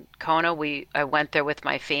 in Kona. I went there with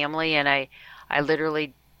my family, and I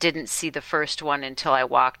literally didn't see the first one until I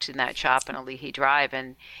walked in that shop in Ali'i Drive,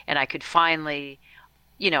 and I could finally,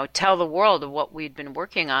 tell the world of what we'd been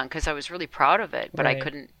working on, because I was really proud of it, but right.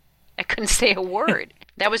 I couldn't say a word.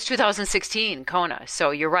 That was 2016 Kona.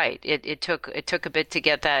 So you're right. It took a bit to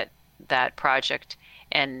get that project,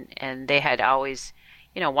 and they had always,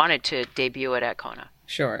 wanted to debut it at Kona.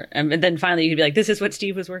 Sure. And then finally you'd be like, this is what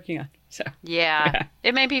Steve was working on. So yeah.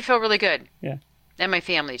 It made me feel really good. Yeah. And my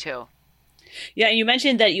family too. Yeah, you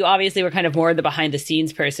mentioned that you obviously were kind of more the behind the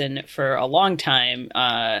scenes person for a long time,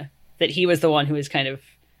 that he was the one who was kind of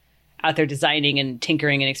out there designing and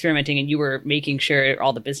tinkering and experimenting, and you were making sure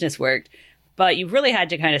all the business worked. But you've really had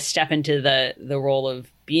to kind of step into the role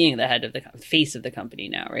of being the head of the face of the company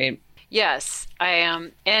now, right? Yes, I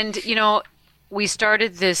am. And, we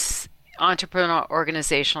started this entrepreneurial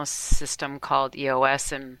organizational system called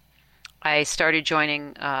EOS, and I started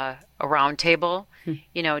joining a roundtable,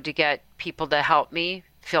 to get people to help me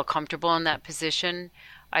feel comfortable in that position.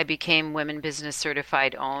 I became Women Business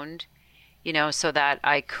Certified Owned, so that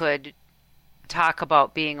I could talk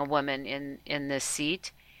about being a woman in this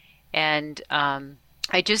seat. And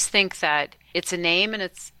I just think that it's a name and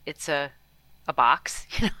it's a box,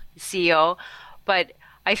 CEO. But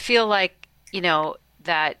I feel like,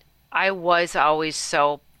 that I was always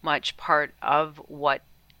so much part of what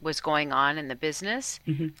was going on in the business,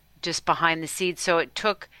 just behind the scenes. So it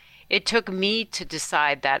took me to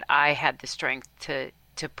decide that I had the strength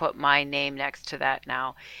to put my name next to that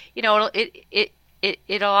now. It'll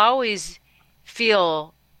always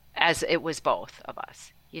feel as it was both of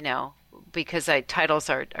us, because titles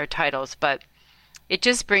are titles, but it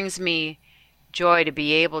just brings me joy to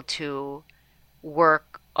be able to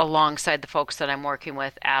work alongside the folks that I'm working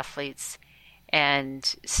with, athletes and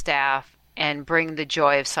staff, and bring the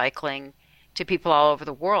joy of cycling to people all over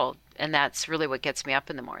the world. And that's really what gets me up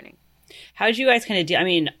in the morning. How did you guys kind of deal? I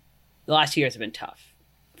mean, the last 2 years have been tough.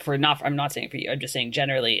 I'm not saying for you, I'm just saying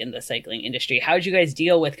generally in the cycling industry. How did you guys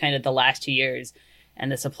deal with kind of the last 2 years and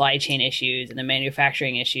the supply chain issues and the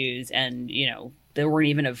manufacturing issues, and, there weren't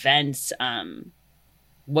even events?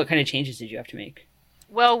 What kind of changes did you have to make?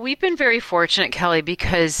 Well, we've been very fortunate, Kelly,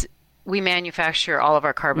 because we manufacture all of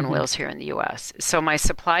our carbon wheels here in the U.S. So my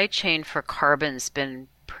supply chain for carbon's been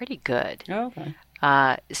pretty good. Oh,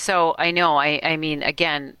 okay. So I know, I mean,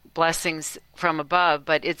 again, blessings from above,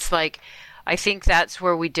 but it's like, I think that's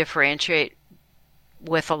where we differentiate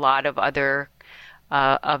with a lot of other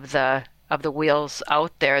of the wheels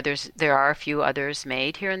out there. There are a few others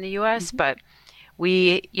made here in the U.S., but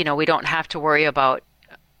we don't have to worry about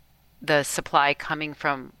the supply coming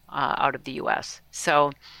from out of the U.S.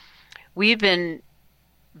 So we've been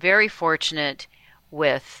very fortunate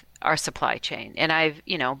with our supply chain. And I've,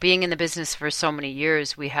 being in the business for so many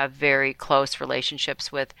years, we have very close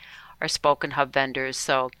relationships with our spoke and hub vendors.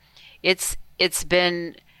 So it's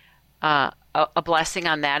been a blessing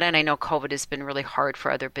on that. And I know COVID has been really hard for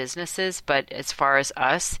other businesses, but as far as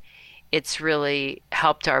us, it's really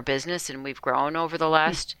helped our business, and we've grown over the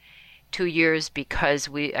last 2 years because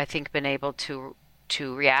I think, been able to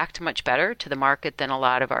react much better to the market than a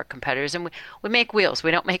lot of our competitors. And we make wheels.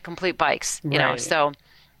 We don't make complete bikes, Right. So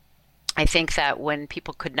I think that when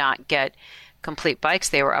people could not get complete bikes,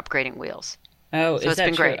 they were upgrading wheels. Oh, so it's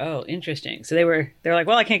been great. Oh, interesting. So they're like,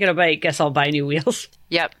 well, I can't get a bike. Guess I'll buy new wheels.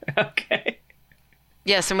 Yep. Okay.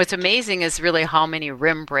 Yes, and what's amazing is really how many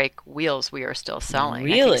rim brake wheels we are still selling.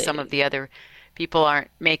 Really? I think some of the other people aren't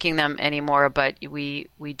making them anymore, but we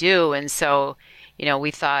do. And so,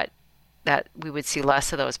 we thought that we would see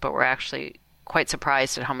less of those, but we're actually quite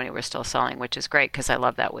surprised at how many we're still selling, which is great because I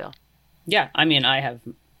love that wheel. Yeah, I mean, I have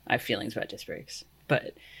feelings about disc brakes,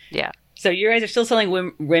 but yeah. So you guys are still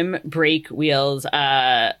selling rim brake wheels.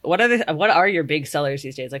 What are your big sellers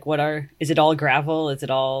these days? Like, is it all gravel? Is it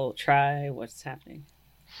all tri? What's happening?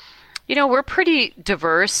 We're pretty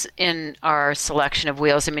diverse in our selection of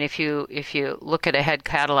wheels. I mean, if you look at a head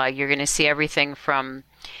catalog, you're going to see everything from,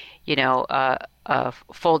 a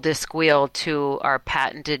full disc wheel to our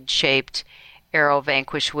patented shaped Aero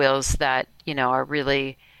Vanquish wheels that, are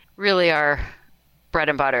really, really our bread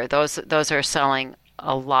and butter. Those are selling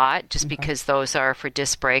a lot just because those are for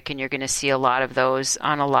disc brake, and you're going to see a lot of those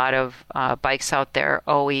on a lot of bikes out there,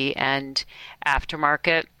 OE and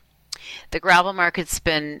aftermarket. The gravel market's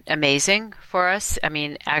been amazing for us. I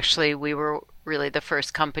mean, actually, we were really the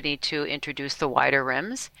first company to introduce the wider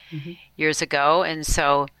rims years ago. And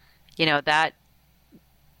so, that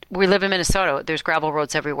we live in Minnesota. There's gravel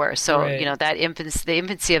roads everywhere. So, right. The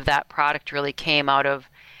infancy of that product really came out of,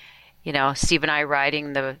 Steve and I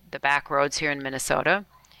riding the back roads here in Minnesota.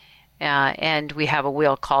 And we have a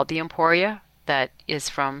wheel called the Emporia that is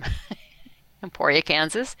from Emporia,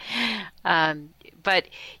 Kansas. But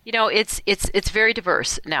it's very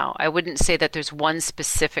diverse now. I wouldn't say that there's one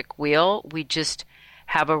specific wheel. We just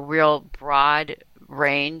have a real broad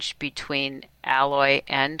range between alloy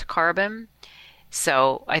and carbon.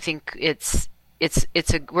 So I think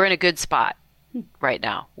we're in a good spot right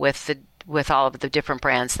now with all of the different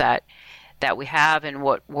brands that that we have and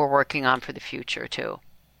what we're working on for the future too.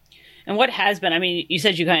 And what has been, I mean, you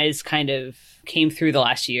said you guys kind of came through the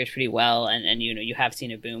last 2 years pretty well, and you have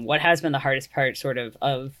seen a boom. What has been the hardest part sort of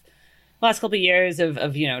the last couple of years of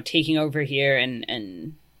taking over here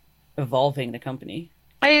and evolving the company?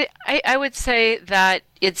 I would say that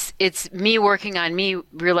it's me working on me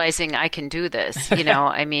realizing I can do this.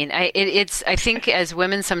 I mean, I think as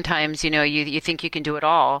women sometimes, you think you can do it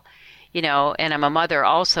all, and I'm a mother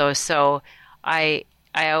also. So I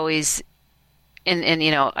always, and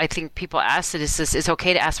I think people ask it, it's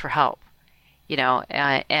okay to ask for help,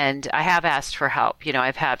 and I have asked for help.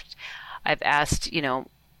 I've asked,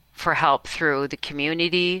 for help through the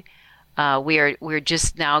community. We're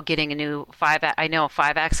just now getting a new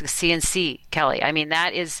 5-axis CNC, Kelly. I mean,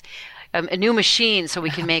 that is a new machine so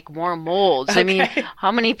we can make more molds. Okay. I mean,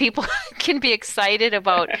 how many people can be excited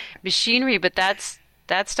about machinery? But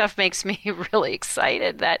that stuff makes me really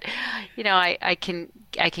excited that, I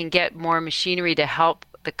can get more machinery to help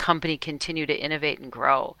the company continue to innovate and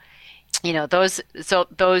grow. Those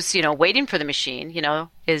waiting for the machine,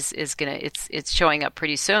 is gonna, it's showing up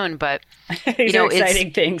pretty soon, but these are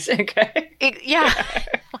exciting things. Okay. Yeah.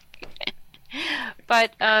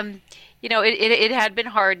 But, it had been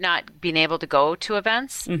hard not being able to go to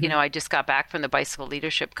events. Mm-hmm. I just got back from the Bicycle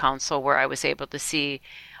Leadership Council where I was able to see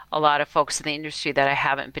a lot of folks in the industry that I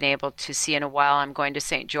haven't been able to see in a while. I'm going to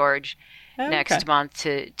St. George next month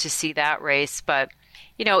to see that race. But,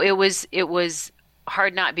 it was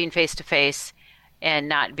hard not being face to face and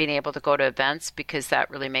not being able to go to events, because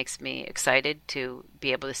that really makes me excited to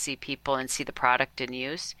be able to see people and see the product in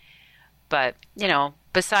use. But,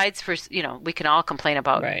 besides we can all complain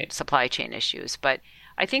about supply chain issues, but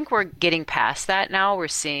I think we're getting past that now. We're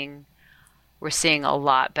seeing a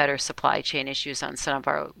lot better supply chain issues on some of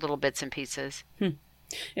our little bits and pieces. If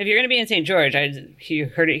you're going to be in St. George, you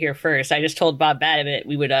heard it here first. I just told Bob Babbitt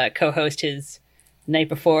we would co-host his night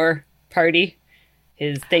before party.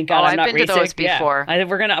 Thank God I'm not racing. I've been to those before. Yeah.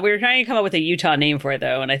 We were trying to come up with a Utah name for it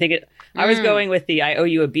though, and I think I was going with the I owe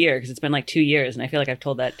you a beer because it's been like 2 years, and I feel like I've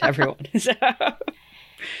told that to everyone. So.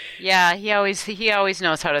 Yeah, he always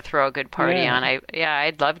knows how to throw a good party on.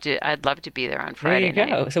 I'd love to be there on Friday. There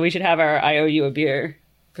you go. Night. So we should have our I owe you a beer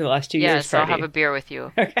for the last 2 years. Yes, I'll have a beer with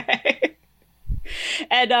you. Okay.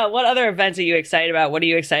 And what other events are you excited about? What are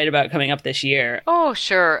you excited about coming up this year? Oh,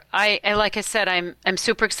 sure. I like I said, I'm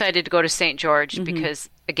super excited to go to St. George because,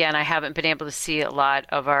 again, I haven't been able to see a lot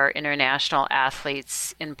of our international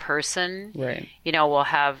athletes in person. Right. We'll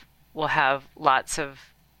have lots of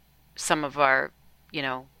some of our,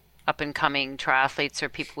 up and coming triathletes or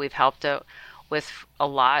people we've helped with a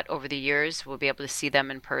lot over the years. We'll be able to see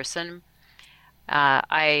them in person.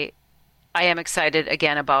 I am excited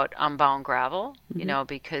again about Unbound Gravel,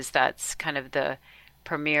 because that's kind of the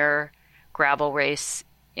premier gravel race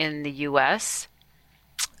in the U.S.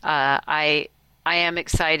 I am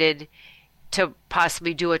excited to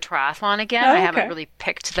possibly do a triathlon again. I haven't really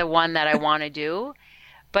picked the one that I want to do,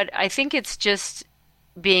 but I think it's just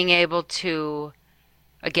being able to,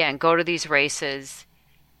 again, go to these races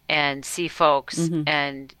and see folks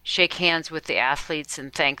and shake hands with the athletes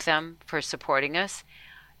and thank them for supporting us.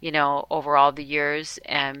 Over all the years,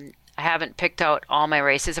 and I haven't picked out all my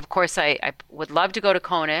races. Of course, I would love to go to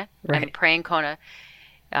Kona. Right. I'm praying Kona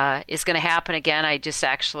is going to happen again. I just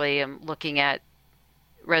actually am looking at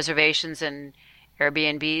reservations and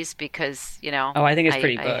Airbnbs because, I think it's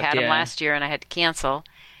pretty booked. I had them last year and I had to cancel.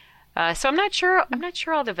 So I'm not sure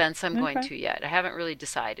all the events I'm going to yet. I haven't really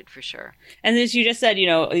decided for sure. And as you just said,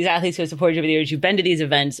 these athletes who have supported you over the years, you've been to these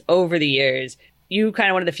events over the years. You kind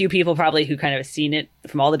of one of the few people probably who kind of have seen it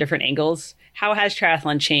from all the different angles. How has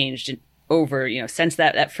triathlon changed over, since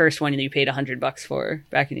that first one that you paid $100 for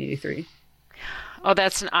back in '83? Oh,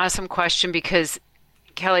 that's an awesome question because,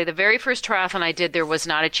 Kelly, the very first triathlon I did, there was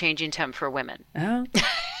not a changing temp for women. Oh.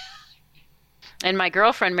 And my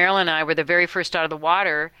girlfriend, Marilyn, and I were the very first out of the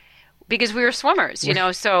water because we were swimmers,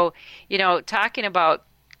 So, talking about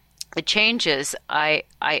the changes, I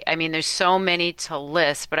mean, there's so many to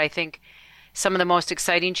list, but I think some of the most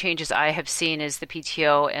exciting changes I have seen is the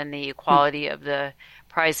PTO and the equality of the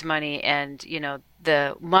prize money and,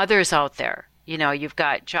 the mothers out there. You've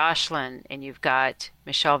got Jocelyn and you've got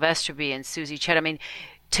Michelle Vesterby and Susie Chet. I mean,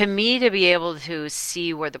 to me, to be able to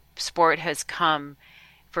see where the sport has come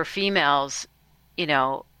for females,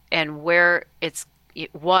 and where it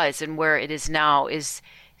was and where it is now is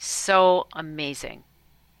so amazing.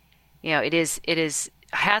 It is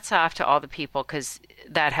hats off to all the people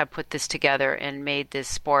that have put this together and made this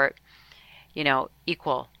sport,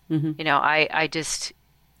 equal. I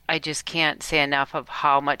just can't say enough of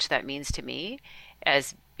how much that means to me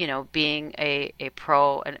as, being a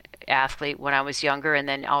pro athlete when I was younger, and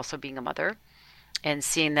then also being a mother and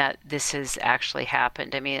seeing that this has actually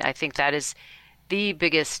happened. I mean, I think that is the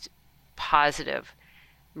biggest positive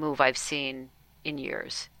move I've seen in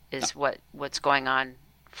years, is what's going on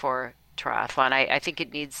for triathlon. I think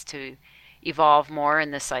it needs to evolve more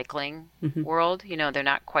in the cycling world. They're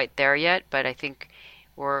not quite there yet, but I think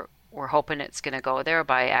we're hoping it's going to go there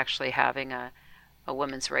by actually having a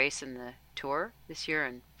women's race in the Tour this year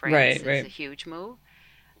in France. It's a huge move,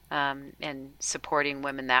 and supporting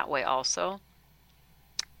women that way also.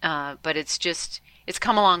 But it's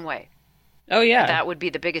come a long way. Oh, yeah. That would be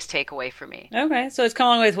the biggest takeaway for me. Okay. So it's come a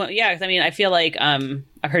long way. Yeah. Cause I mean, I feel like I've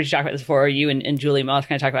heard you talk about this before. You and Julie Moss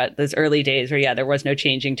kind of talk about those early days where, there was no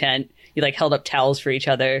changing tent. You like held up towels for each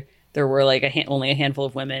other. There were like only a handful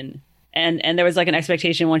of women. And there was like an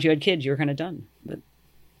expectation once you had kids, you were kind of done. But...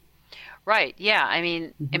 Right. Yeah. I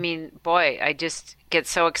mean, boy, I just get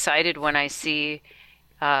so excited when I see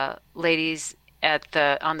ladies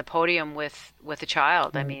on the podium with a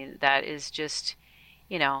child. I mean, that is just,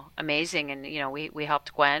 amazing. And, we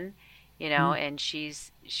helped Gwen, and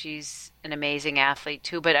she's an amazing athlete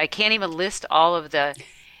too. But I can't even list all of the,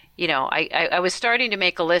 I was starting to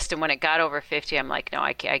make a list, and when it got over 50, I'm like, no,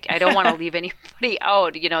 I don't want to leave anybody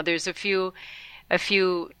out. There's a few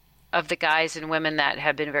of the guys and women that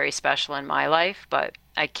have been very special in my life, but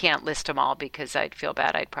I can't list them all because I'd feel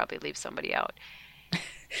bad. I'd probably leave somebody out.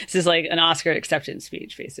 This is like an Oscar acceptance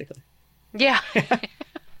speech, basically. Yeah.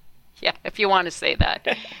 Yeah, if you want to say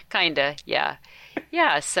that. Kinda, yeah.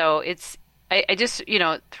 Yeah, so I just,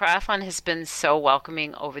 triathlon has been so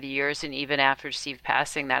welcoming over the years, and even after Steve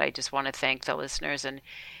passing, that I just want to thank the listeners and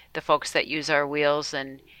the folks that use our wheels,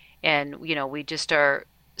 and we just are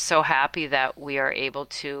so happy that we are able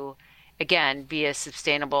to, again, be a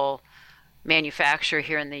sustainable manufacturer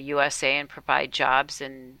here in the USA and provide jobs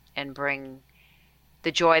and bring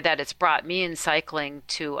the joy that it's brought me in cycling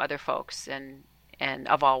to other folks and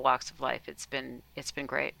of all walks of life. It's been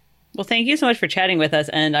great. Well, thank you so much for chatting with us,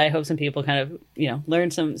 and I hope some people kind of, learn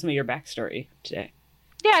some of your backstory today.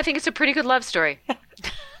 Yeah, I think it's a pretty good love story.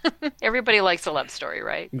 Everybody likes a love story,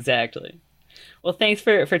 right? Exactly. Well, thanks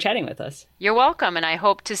for chatting with us. You're welcome, and I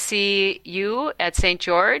hope to see you at St.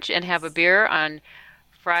 George and have a beer on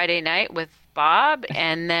Friday night with Bob,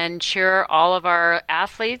 and then cheer all of our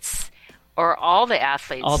athletes, or all the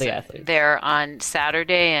athletes there on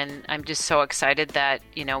Saturday. And I'm just so excited that,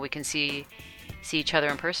 we can see each other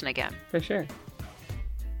in person again. For sure.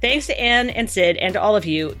 Thanks to Anne and Sid, and to all of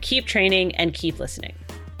you. Keep training and keep listening.